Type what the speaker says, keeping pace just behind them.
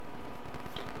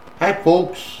Hi,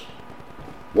 folks.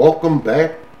 Welcome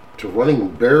back to Running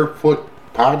Barefoot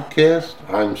Podcast.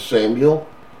 I'm Samuel.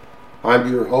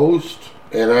 I'm your host,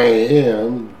 and I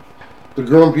am the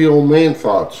Grumpy Old Man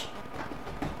Thoughts.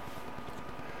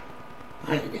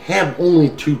 I have only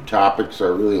two topics I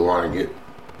really want to get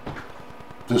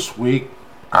this week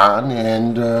on,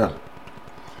 and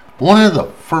one of the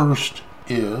first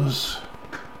is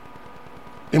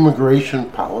immigration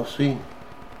policy.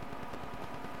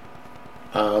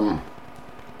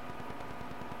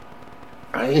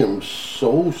 I am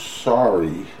so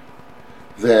sorry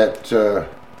that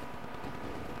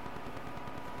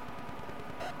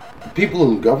people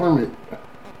in government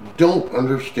don't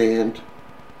understand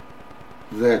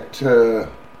that,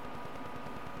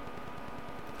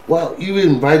 you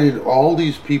invited all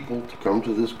these people to come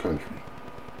to this country.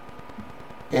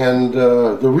 And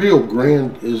the Rio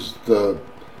Grande is the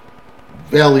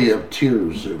Valley of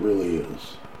Tears, it really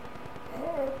is.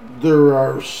 There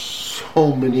are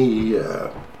so many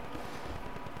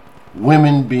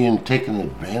women being taken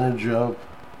advantage of,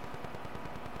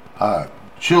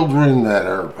 children that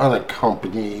are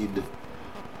unaccompanied,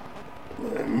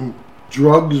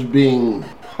 drugs being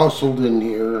hustled in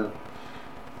here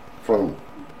from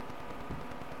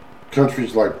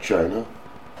countries like China,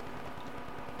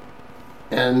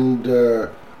 and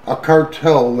a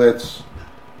cartel that's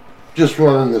just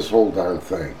running this whole darn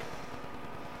thing.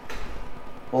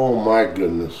 Oh my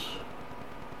goodness.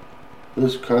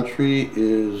 This country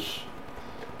is...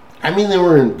 they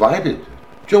were invited.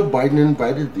 Joe Biden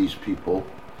invited these people,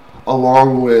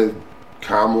 along with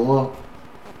Kamala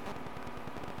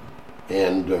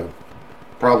and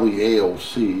probably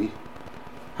AOC.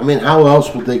 How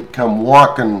else would they come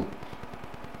walking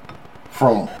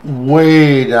from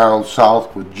way down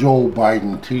south with Joe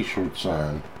Biden t-shirts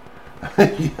on?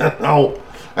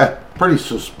 Pretty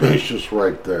suspicious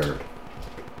right there.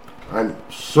 I'm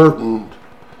certain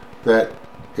that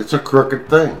it's a crooked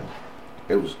thing.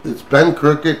 It's been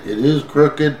crooked, it is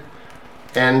crooked,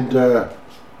 and the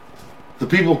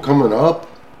people coming up,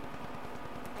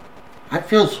 I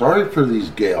feel sorry for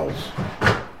these gals.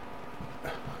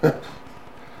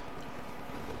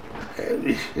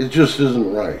 It just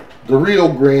isn't right. The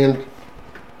Rio Grande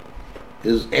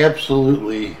is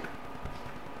absolutely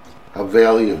a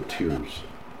valley of tears.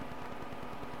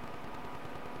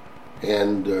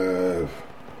 And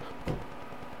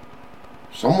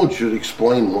someone should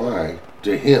explain why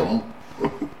to him,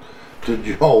 to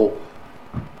Joe,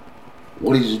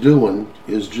 what he's doing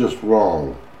is just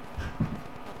wrong.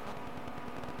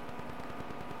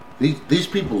 These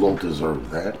people don't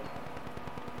deserve that.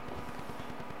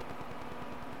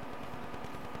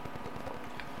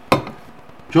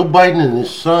 Joe Biden and his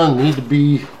son need to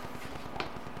be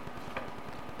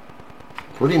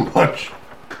pretty much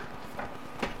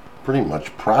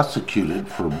prosecuted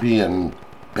for being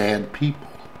bad people.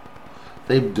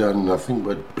 They've done nothing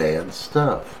but bad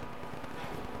stuff.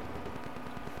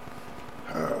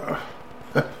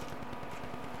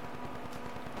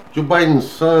 Joe Biden's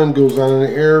son goes on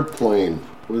an airplane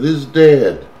with his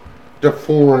dad to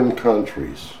foreign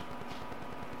countries.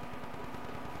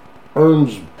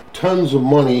 Earns tons of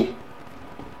money,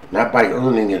 not by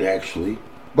earning it actually,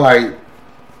 by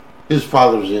his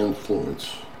father's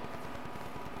influence.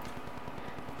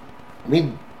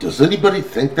 Does anybody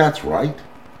think that's right?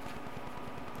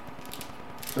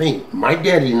 My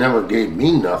daddy never gave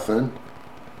me nothing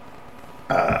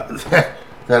that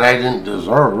I didn't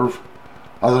deserve,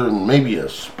 other than maybe a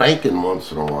spanking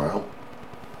once in a while.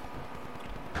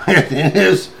 And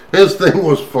his thing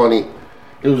was funny.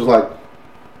 It was like,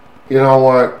 you know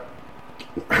what?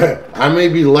 I may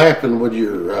be laughing when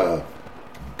you're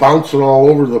bouncing all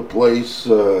over the place,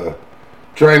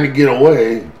 trying to get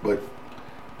away, but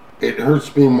it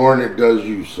hurts me more than it does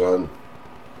you, son.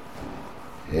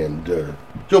 And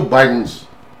Joe Biden's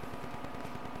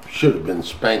should have been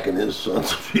spanking his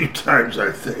sons a few times,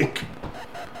 I think.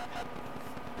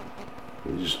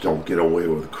 You just don't get away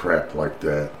with crap like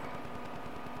that.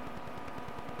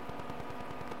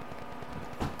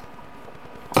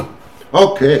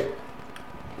 Okay.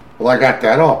 Well, I got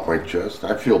that off my chest.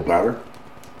 I feel better.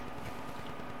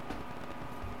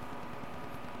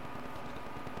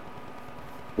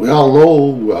 We all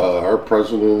know our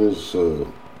president is...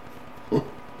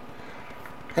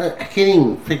 I can't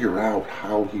even figure out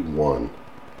how he won.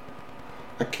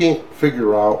 I can't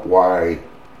figure out why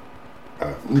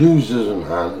news isn't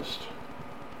honest.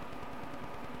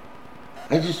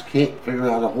 I just can't figure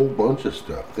out a whole bunch of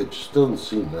stuff that just doesn't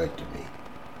seem right to me.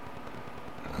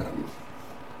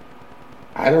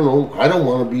 I don't know. I don't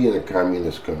want to be in a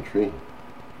communist country.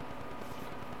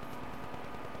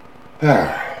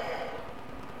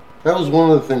 That was one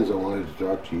of the things I wanted to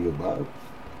talk to you about.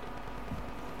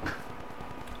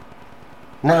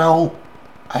 Now,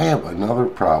 I have another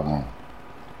problem.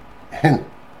 And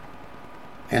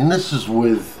this is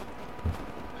with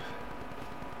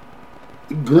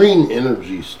green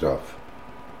energy stuff.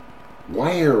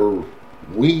 Why are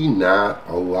we not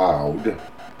allowed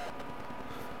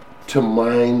to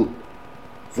mine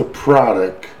the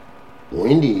product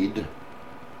we need,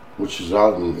 which is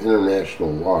out in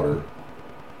international water,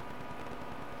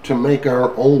 to make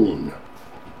our own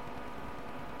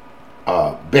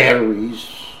batteries,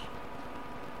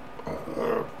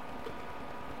 I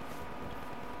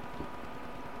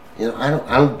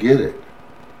don't get it.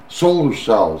 Solar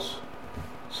cells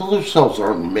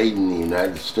aren't made in the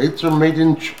United States, they're made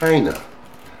in China.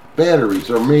 Batteries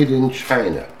are made in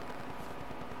China.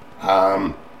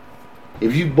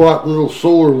 If you bought little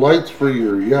solar lights for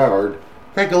your yard,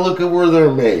 take a look at where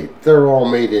they're made. They're all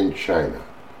made in China.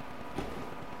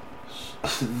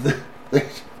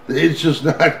 It's just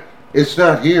not, it's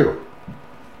not here.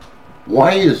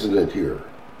 Why isn't it here?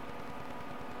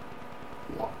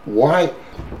 Why?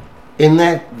 And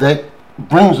that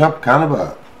brings up kind of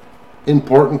a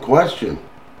important question.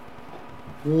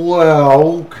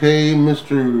 Well, okay,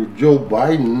 Mr. Joe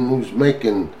Biden, who's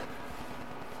making,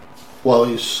 well,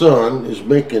 his son is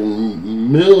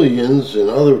making millions in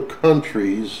other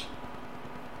countries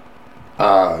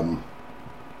that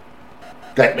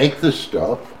make this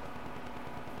stuff.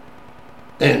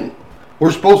 And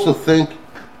we're supposed to think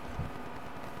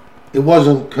it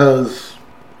wasn't because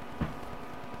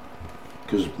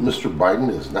Mr. Biden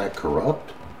is not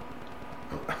corrupt.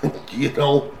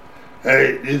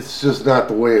 It's just not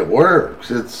the way it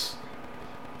works. It's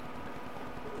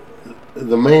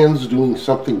the man's doing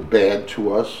something bad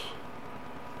to us.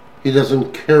 He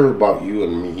doesn't care about you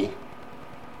and me.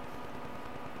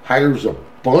 Hires a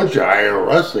bunch of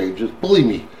IRS agents. Believe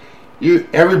me,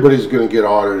 everybody's going to get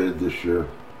audited this year.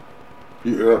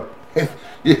 You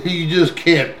just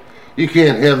can't. You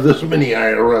can't have this many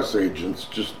IRS agents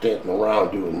just standing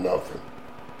around doing nothing.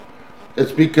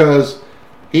 It's because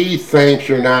he thinks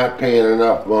you're not paying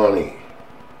enough money.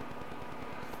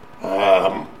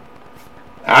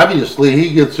 Obviously,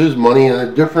 he gets his money in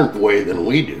a different way than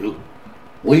we do.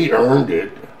 We earned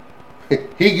it.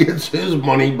 He gets his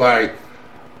money by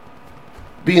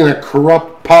being a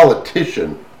corrupt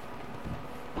politician.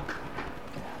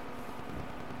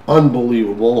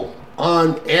 Unbelievable.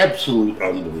 Absolute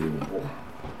unbelievable.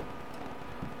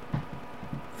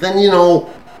 Then,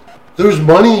 there's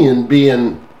money in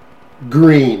being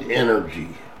green energy.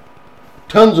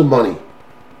 Tons of money.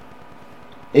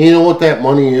 And you know what that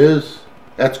money is?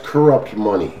 That's corrupt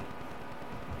money.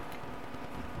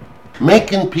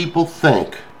 Making people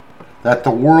think that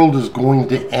the world is going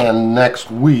to end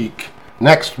next week,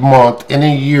 next month, in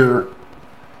a year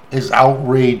is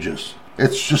outrageous.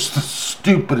 It's just the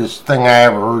stupidest thing I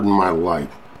ever heard in my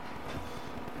life.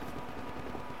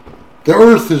 The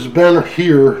earth has been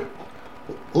here,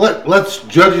 let's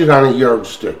judge it on a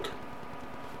yardstick.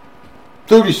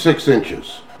 36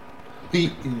 inches.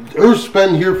 The earth's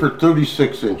been here for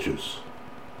 36 inches.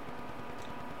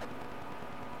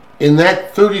 In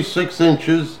that 36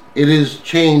 inches, it has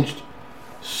changed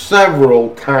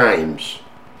several times.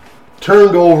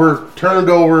 Turned over, turned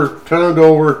over, turned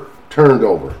over, turned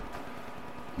over.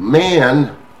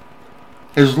 Man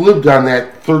has lived on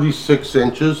that 36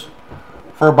 inches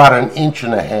for about an inch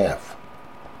and a half.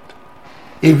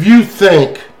 If you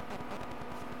think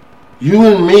you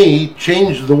and me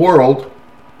changed the world,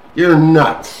 you're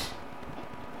nuts.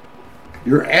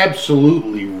 You're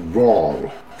absolutely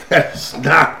wrong. That's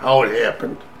not how it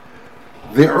happened.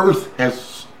 The earth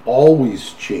has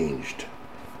always changed.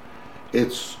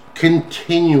 It's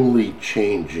continually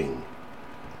changing.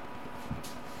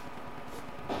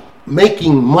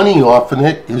 Making money off of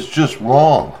it is just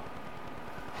wrong.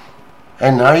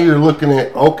 And now you're looking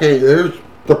at, okay, there's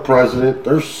the president,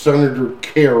 there's Senator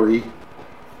Kerry.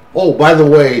 Oh, by the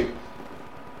way,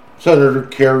 Senator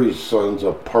Kerry's son's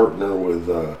a partner with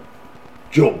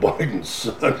Joe Biden's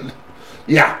son.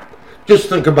 Yeah, just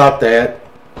think about that.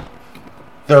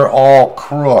 They're all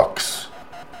crooks.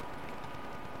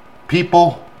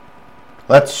 People,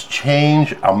 let's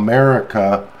change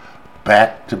America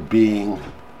back to being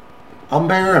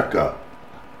America.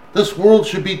 This world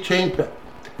should be changed back.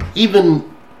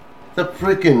 Even the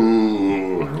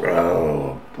freaking,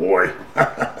 oh boy.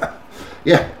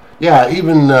 yeah,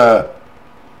 even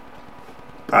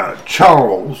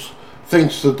Charles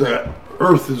thinks that the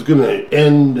earth is going to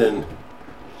end, and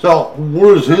so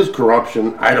where's his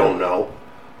corruption? I don't know.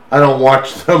 I don't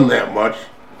watch them that much.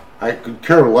 I could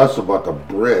care less about the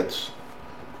Brits.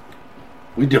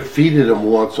 We defeated them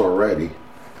once already.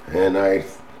 And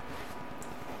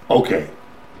okay,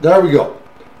 there we go.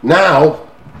 Now,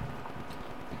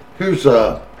 here's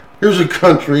a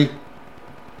country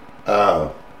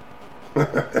that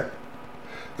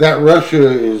Russia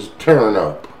is tearing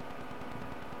up.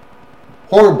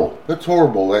 Horrible. It's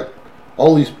horrible that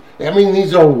all these. I mean,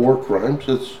 these are war crimes.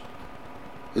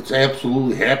 It's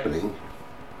absolutely happening.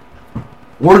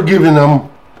 We're giving them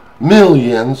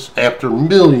millions after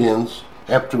millions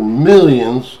after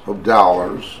millions of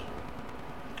dollars.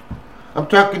 I'm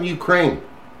talking Ukraine.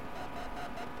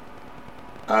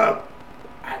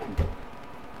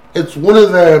 It's one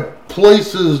of the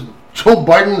places Joe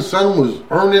Biden's son was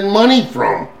earning money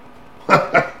from.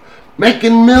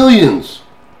 Making millions.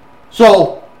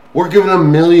 So, we're giving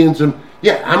them millions. And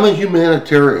yeah, I'm a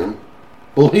humanitarian.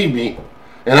 Believe me.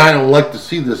 And I don't like to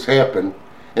see this happen.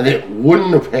 And it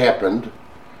wouldn't have happened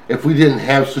if we didn't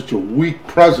have such a weak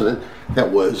president that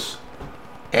was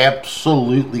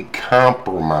absolutely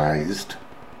compromised.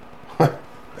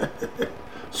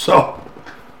 So,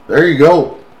 there you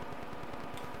go.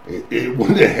 It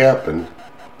wouldn't have happened.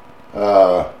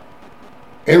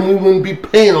 And we wouldn't be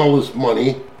paying all this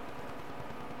money.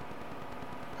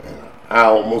 I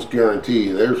almost guarantee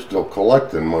you they're still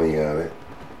collecting money on it.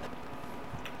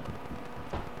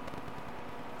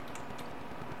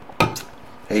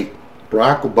 Hey,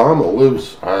 Barack Obama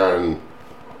lives on,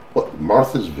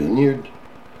 Martha's Vineyard?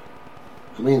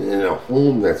 I mean, in a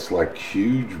home that's like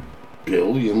huge,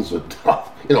 billions of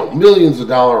dollars, millions of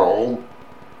dollar home.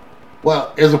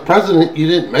 Well, as a president, you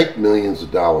didn't make millions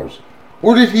of dollars.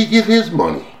 Where did he get his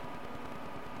money?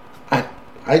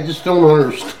 I just don't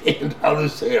understand how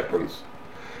this happens.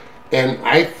 And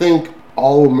I think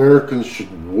all Americans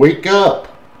should wake up.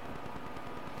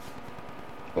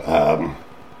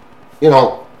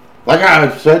 Like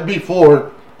I've said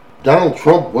before, Donald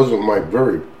Trump wasn't my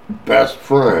very best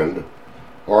friend,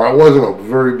 or I wasn't a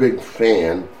very big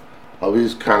fan of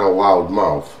his kind of loud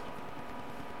mouth.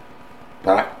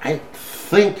 But I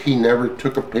think he never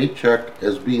took a paycheck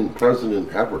as being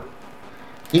president ever.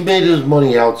 He made his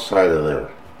money outside of there,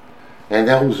 and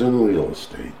that was in real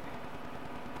estate.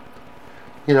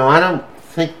 I don't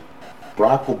think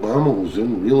Barack Obama was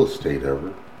in real estate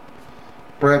ever.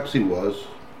 Perhaps he was.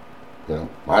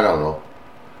 I don't know.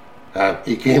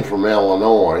 He came from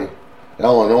Illinois.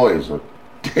 Illinois is a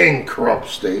dang corrupt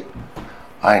state.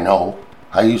 I know.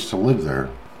 I used to live there.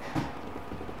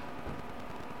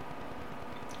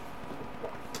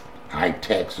 High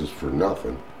taxes for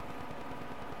nothing.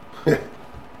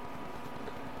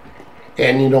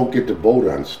 And you don't get to vote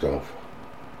on stuff.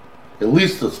 At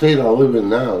least the state I live in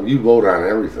now, you vote on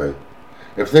everything.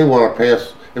 If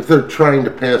they're trying to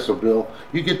pass a bill,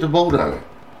 you get to vote on it.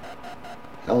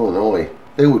 Illinois,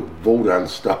 they would vote on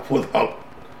stuff without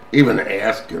even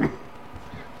asking.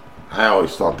 I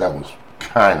always thought that was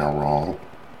kind of wrong.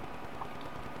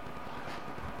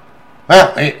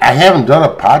 Well, I haven't done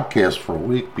a podcast for a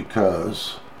week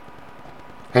because,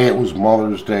 hey, it was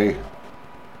Mother's Day.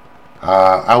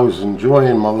 I was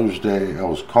enjoying Mother's Day. I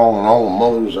was calling all the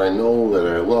mothers I know that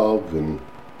I love and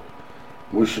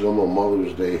wishing them a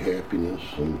Mother's Day happiness.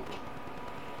 And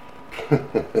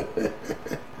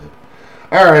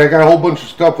all right, I got a whole bunch of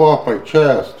stuff off my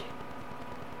chest.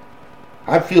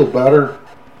 I feel better.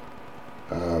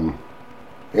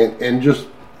 And just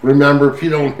remember, if you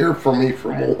don't hear from me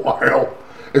for a while,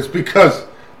 it's because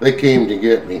they came to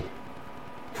get me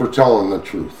for telling the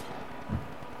truth.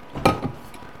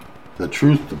 The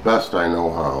truth the best I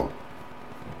know how.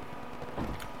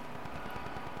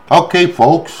 Okay,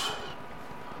 folks.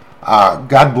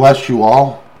 God bless you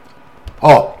all.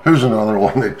 Oh, here's another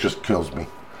one that just kills me.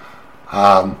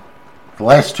 The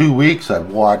last 2 weeks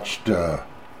I've watched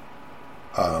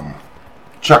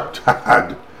Chuck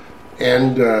Todd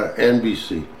and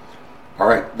NBC. All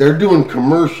right, they're doing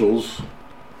commercials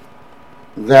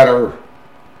that are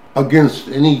against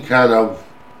any kind of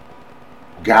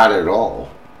God at all.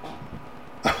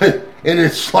 And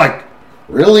it's like,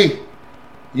 really?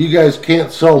 You guys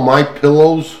can't sell my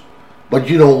pillows, but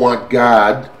you don't want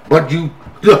God. But you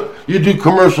do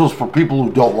commercials for people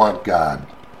who don't want God.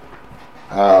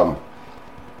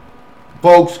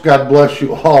 Folks, God bless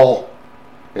you all,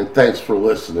 and thanks for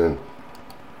listening.